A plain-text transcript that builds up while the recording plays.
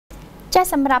ចា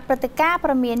សម្រាប់ព្រឹត្តិការណ៍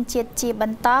ប្រមានជាតិជាប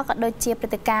ន្តក៏ដូចជាព្រឹ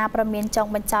ត្តិការណ៍ប្រមានចុង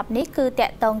បញ្ចប់នេះគឺតា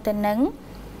ក់ទងទៅនឹង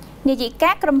នាយិ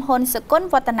កាក្រុមហ៊ុនសកុន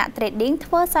វឌ្ឍន Trading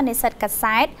ធ្វើសន្និសីទកា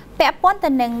សែតពាក់ព័ន្ធទៅ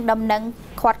នឹងដំណឹង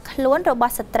ខាត់ខ្លួនរប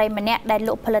ស់ស្ត្រីម្នាក់ដែលល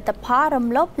ក់ផលិតផលរំ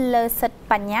លោភលើសិទ្ធិ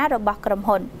បញ្ញារបស់ក្រុម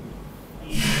ហ៊ុន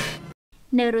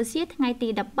នៅរុស្ស៊ីថ្ងៃទី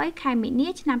13ខែមីនា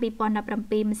ឆ្នាំ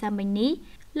2017ម្សិលមិញនេះ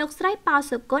លោកស្រីប៉ៅ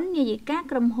សុគន្ធនាយិកា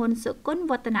ក្រុមហ៊ុនសកុន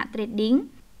វឌ្ឍន Trading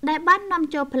ដែលបាននាំ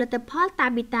ចូលផលិតផលតា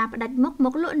ប៊ីតាផ្ដាច់មុខម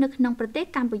កលក់នៅក្នុងប្រទេស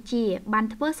កម្ពុជាបាន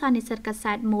ធ្វើសន្និសីទកា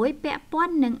សែតមួយពាក់ព័ន្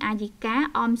ធនឹងអាយិកា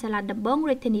អមសាលាដំបង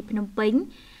រាជធានីភ្នំពេញ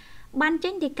បានចេ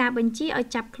ញដីកាបញ្ជាឲ្យ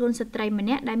ចាប់ខ្លួនស្ត្រីម្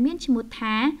នាក់ដែលមានឈ្មោះ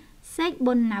ថាសេក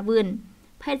ប៊ុនណាវឿន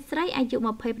ភេទស្រីអាយុ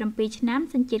27ឆ្នាំ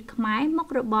សញ្ជាតិខ្មែរមុខ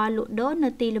របរលក់ដូរនៅ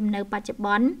ទីលំនៅបច្ចុប្ប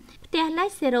ន្នផ្ទះលេខ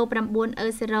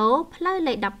0900ផ្លូវ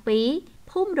លេខ12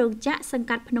ភូមិរោងចក្រសង្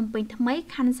កាត់ភ្នំពេញថ្មី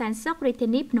ខណ្ឌសែនសុខរាជធា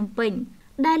នីភ្នំពេញ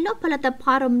ដែលលក់ផលិតផ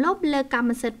លរំលោភលើកម្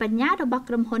មសិទ្ធិបញ្ញារបស់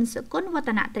ក្រុមហ៊ុនសកុនវ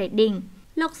ឌ្ឍន Trading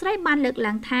លោកស្រីបានលើក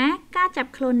ឡើងថាការចា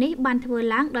ប់ខ្លួននេះបានធ្វើ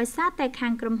ឡើងដោយសារតែខា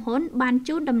ងក្រុមហ៊ុនបាន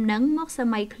ជូនដំណឹងមកស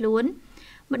ម័យខ្លួន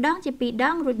ម្ដងជា2ដ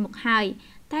ងរួចមកហើយ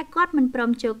តែគាត់មិនព្រ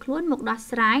មចូលខ្លួនមកដោះ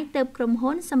ស្រាយទើបក្រុម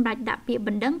ហ៊ុនសម្រេចដាក់ពាក្យប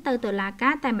ណ្ដឹងទៅតុលាកា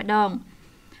រតែម្ដង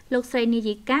លោកស្រីនា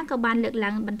យិកាក៏បានលើកឡើ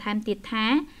ងបន្ថែមទៀតថា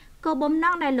គោលបំណ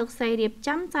ងដែលលោកស្រីរៀប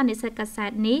ចំសន្និសីទកាសែ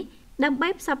តនេះដើម្បី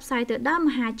ផ្សព្វផ្សាយទៅដល់ម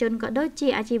ហាជនក៏ដូចជា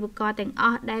អាជីវករទាំងអ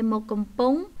ស់ដែលមកកំពុ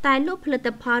ងតែលក់ផលិត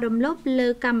ផលរំលោភលើ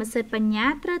កម្មសិទ្ធិបញ្ញា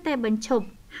ត្រូវតែបញ្ឈប់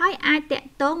ហើយអាចតាក់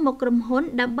ទងមកក្រុមហ៊ុន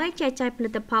ដើម្បីចែកចាយផលិ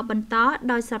តផលបន្ត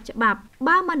ដោយស្របច្បាប់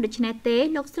បើមិនដូច្នេះទេ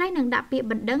លោកស្រីនឹងដាក់ពាក្យ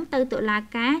បណ្ដឹងទៅតុលា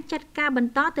ការចាត់ការប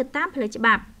ន្តទៅតាមផ្លូវច្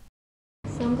បាប់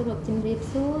សូមគោរពជំរាប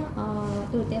សួរ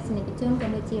ទូរទស្សនិកជនក៏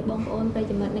ដូចជាបងប្អូនប្រិ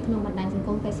យមិត្តនៅក្នុងបណ្ដាញសង្គ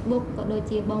ម Facebook ក៏ដូច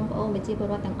ជាបងប្អូនប្រជាពល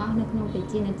រដ្ឋទាំងអស់នៅក្នុងប្រ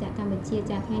ជាណាចក្រកម្ពុជា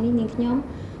ចាថ្ងៃនេះនាងខ្ញុំ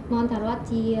មនតារត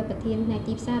ជាប្រធានផ្នែក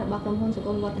ទីផ្សាររបស់ក្រុមហ៊ុនស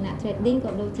កុនវឌ្ឍន Trading ក៏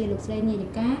ដូចជាលោកស្រីនាយិ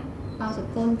កាប៉ៅសុ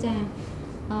គន្ធចា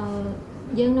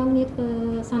យើងនាំគ្នាធ្វើ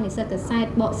សន្និសីទកាសែត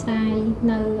បកស្រាយ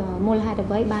នៅមូលហេតុ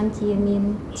អ្វីបានជាមាន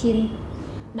ឈាន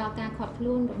ដល់ការខាត់ខ្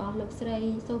លួនរបស់លោកស្រី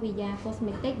សូវីយ៉ាកូស្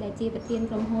មេតិកដែលជាប្រធាន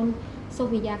ក្រុមហ៊ុនសូ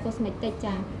វីយ៉ាកូស្មេតិក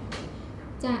ចា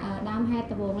ដើមហេតុ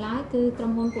ដំបូងឡើយគឺក្រុ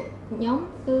មហ៊ុនពួកខ្ញុំ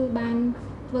គឺបាន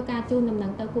ធ្វើការជូនដំណឹ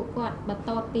ងទៅពួកគាត់បន្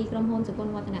ទាប់ពីក្រុមហ៊ុនសកុន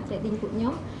វឌ្ឍន Trading ពួកខ្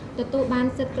ញុំទទួលបាន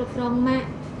សិទ្ធិគ្រប់គ្រងម៉ាក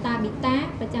តាប៊ីតា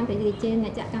ប្រចាំប្រទេសណា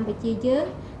ចក្រកម្ពុជាយើង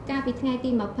កាលពីថ្ងៃទី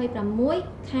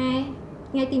26ខែ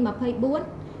ថ្ងៃទី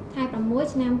24ខែ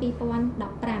6ឆ្នាំ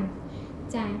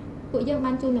2015ចាពួកយើង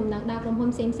បានជូនដំណឹងដល់ក្រុមហ៊ុន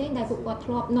ផ្សេងៗដែលពួកគាត់ធ្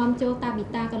លាប់នាំចូលតាប៊ី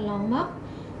តាកន្លងមក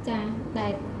ចាដែ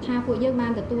លថាពួកយើងបា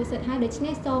នទទួលសិទ្ធិហើយដូច្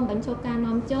នេះសូមបញ្ឈប់ការ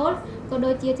នាំចូលក៏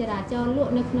ដូចជាចរាចរណ៍ល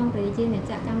ក់នៅក្នុងប្រទេសណា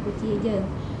ចក្រកម្ពុជាយើង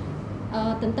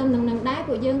ទន្ទឹមនឹងដែរ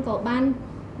ពួកយើងក៏បាន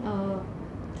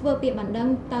ធ្វើពាក្យបណ្ដឹង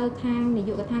ទៅខាងនាយ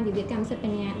កដ្ឋានវិវាទកម្មសិទ្ធិប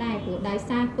ញ្ញាដែរព្រោះដោយ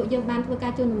សារពួកយើងបានធ្វើកា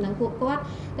រជូនដំណឹងពួកគាត់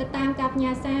ទៅតាមការផ្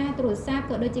ញើសារទូរស័ព្ទ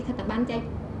ក៏ដូចជាខិត្តប័ណ្ណចែក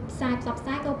ផ្សាយផ្សព្វផ្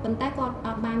សាយក៏ប៉ុន្តែគាត់អ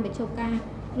ត់បានបញ្ឈប់ការ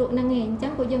លក់នឹងឯងអញ្ចឹ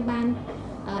ងពួកយើងបាន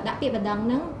ដាក់ពាក្យបណ្ដឹងហ្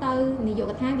នឹងទៅនាយ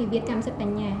កដ្ឋានវិវាទកម្មសិទ្ធិប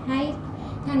ញ្ញាហើយ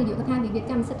ខាងនាយកដ្ឋានវិវាទ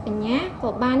កម្មសិទ្ធិបញ្ញាក៏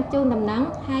បានជូនដំណឹង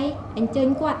ហើយអញ្ជើញ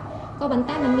គាត់ក៏ប៉ុន្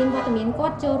តែមិនមានវត្តមានគា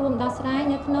ត់ចូលរួមដោះស្រាយ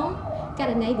នៅក្នុងក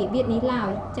រណីវិវាទនេះឡើយ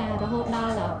ចារហូតដ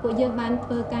ល់ពួកយើងបានធ្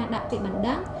វើការដាក់ពាក្យបណ្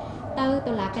ដឹងទៅ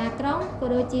តុលាការក្រុងក៏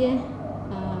ដូចជា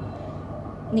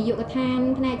នាយកដ្ឋាន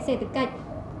ផ្នែកសេដ្ឋកិច្ច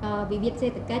វិវាទសេ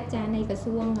ដ្ឋកិច្ចចានៃក្រ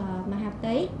សួងមហាផ្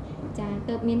ទៃចា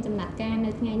ទើបមានចំណាត់ការ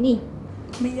នៅថ្ងៃនេះ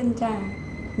មានចា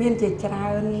មានជាច្រើ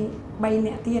ន3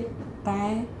នាក់ទៀតតែ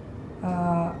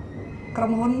ក្រុ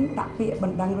មហ៊ុនដាក់ពាក្យប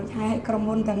ណ្ដឹងរួចហើយក្រុម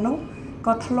ហ៊ុនទាំងនោះ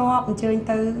ក៏ធ្លាប់អញ្ជើញ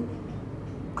ទៅ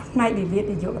ផ្នែកវិវាទ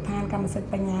នាយកដ្ឋានកម្មសិទ្ធិ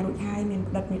បញ្ញារួចហើយមាន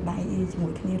ផ្តិតមេដៃជាមួ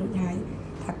យគ្នារួចហើយ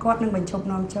ថាគាត់នឹងបញ្ឈប់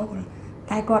នាំចូល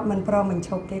តែគាត់មិនព្រមបញ្ឈ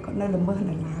ប់ទេគាត់នៅល្មើស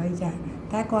នៅឡើយចា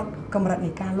តែគាត់កម្រិត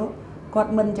នៃការលក់គា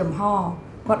ត់មិនចំហ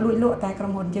គាត់លួចលក់តែក្រុ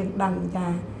មហ៊ុនយើងដឹងចា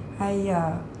ហើយ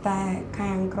តែ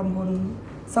ខាងក្រុមហ៊ុន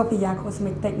សូហ្វីយ៉ាកូស្មេ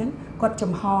តិកហ្នឹងគាត់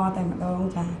ចំហតែម្ដង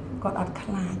ចាគាត់អត់ខ្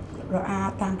លាចរអា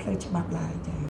តាមផ្លូវច្បាប់ឡើយចា